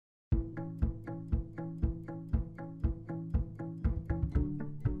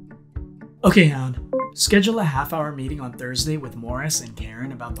Okay, Hound. Schedule a half-hour meeting on Thursday with Morris and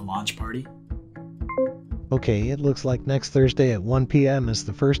Karen about the launch party. Okay, it looks like next Thursday at 1 p.m. is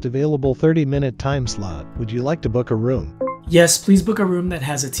the first available 30-minute time slot. Would you like to book a room? Yes, please book a room that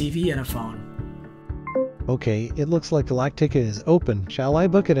has a TV and a phone. Okay, it looks like Galactica is open. Shall I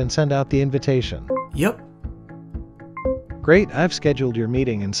book it and send out the invitation? Yep. Great, I've scheduled your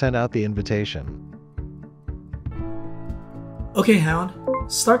meeting and sent out the invitation. Okay, Hound.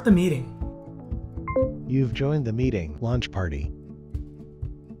 Start the meeting. You've joined the meeting launch party.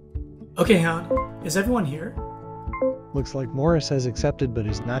 Okay, Hound. Is everyone here? Looks like Morris has accepted but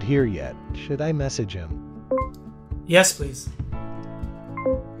is not here yet. Should I message him? Yes, please.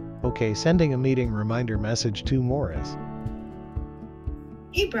 Okay, sending a meeting reminder message to Morris.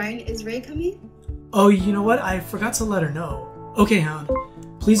 Hey Brian, is Ray coming? Oh, you know what? I forgot to let her know. Okay, Hound.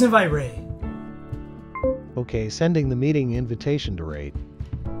 Please invite Ray. Okay, sending the meeting invitation to Ray.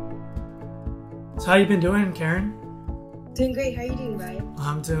 So how you been doing, Karen? Doing great. How are you doing, Brian?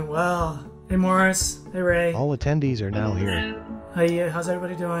 I'm doing well. Hey, Morris. Hey, Ray. All attendees are now here. Hey, how's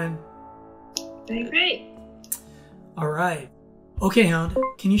everybody doing? Doing great. All right. Okay, Hound.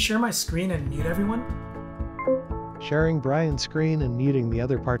 Can you share my screen and mute everyone? Sharing Brian's screen and muting the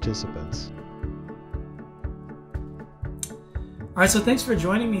other participants. All right, so thanks for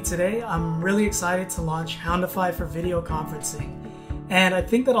joining me today. I'm really excited to launch Houndify for video conferencing. And I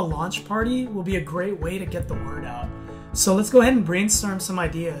think that a launch party will be a great way to get the word out. So let's go ahead and brainstorm some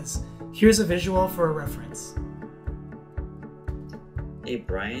ideas. Here's a visual for a reference. Hey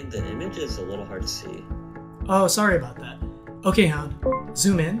Brian, the image is a little hard to see. Oh, sorry about that. Okay, Hound,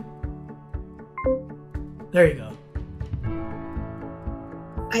 zoom in. There you go.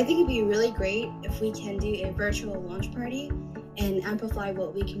 I think it'd be really great if we can do a virtual launch party and amplify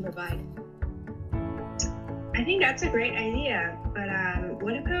what we can provide. I think that's a great idea, but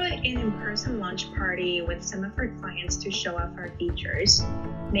what about an in-person launch party with some of our clients to show off our features?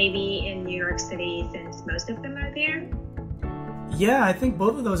 Maybe in New York City, since most of them are there? Yeah, I think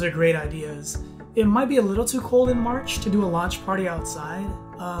both of those are great ideas. It might be a little too cold in March to do a launch party outside.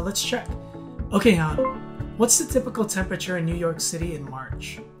 Let's check. Okay, Hound, what's the typical temperature in New York City in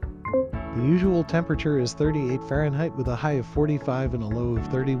March? The usual temperature is 38 Fahrenheit with a high of 45 and a low of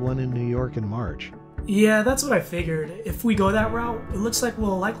 31 in New York in March. Yeah, that's what I figured. If we go that route, it looks like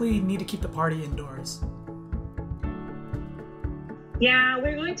we'll likely need to keep the party indoors. Yeah,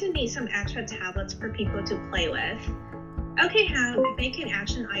 we're going to need some extra tablets for people to play with. Okay, Hound, make an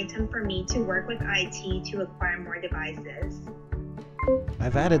action item for me to work with IT to acquire more devices.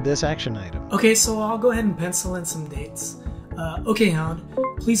 I've added this action item. Okay, so I'll go ahead and pencil in some dates. Okay, Hound,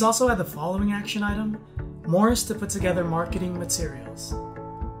 please also add the following action item. Morris to put together marketing materials.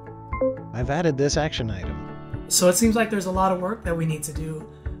 I've added this action item. So it seems like there's a lot of work that we need to do.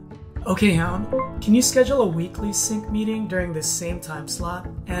 Okay, Hound, can you schedule a weekly sync meeting during this same time slot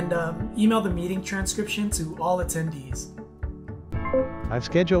and email the meeting transcription to all attendees? I've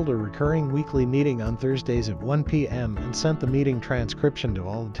scheduled a recurring weekly meeting on Thursdays at 1 p.m. and sent the meeting transcription to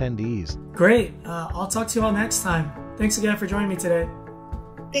all attendees. Great. I'll talk to you all next time. Thanks again for joining me today.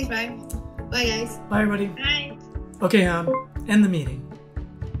 Thanks, Brian. Bye, guys. Bye, everybody. Bye. Okay, end the meeting.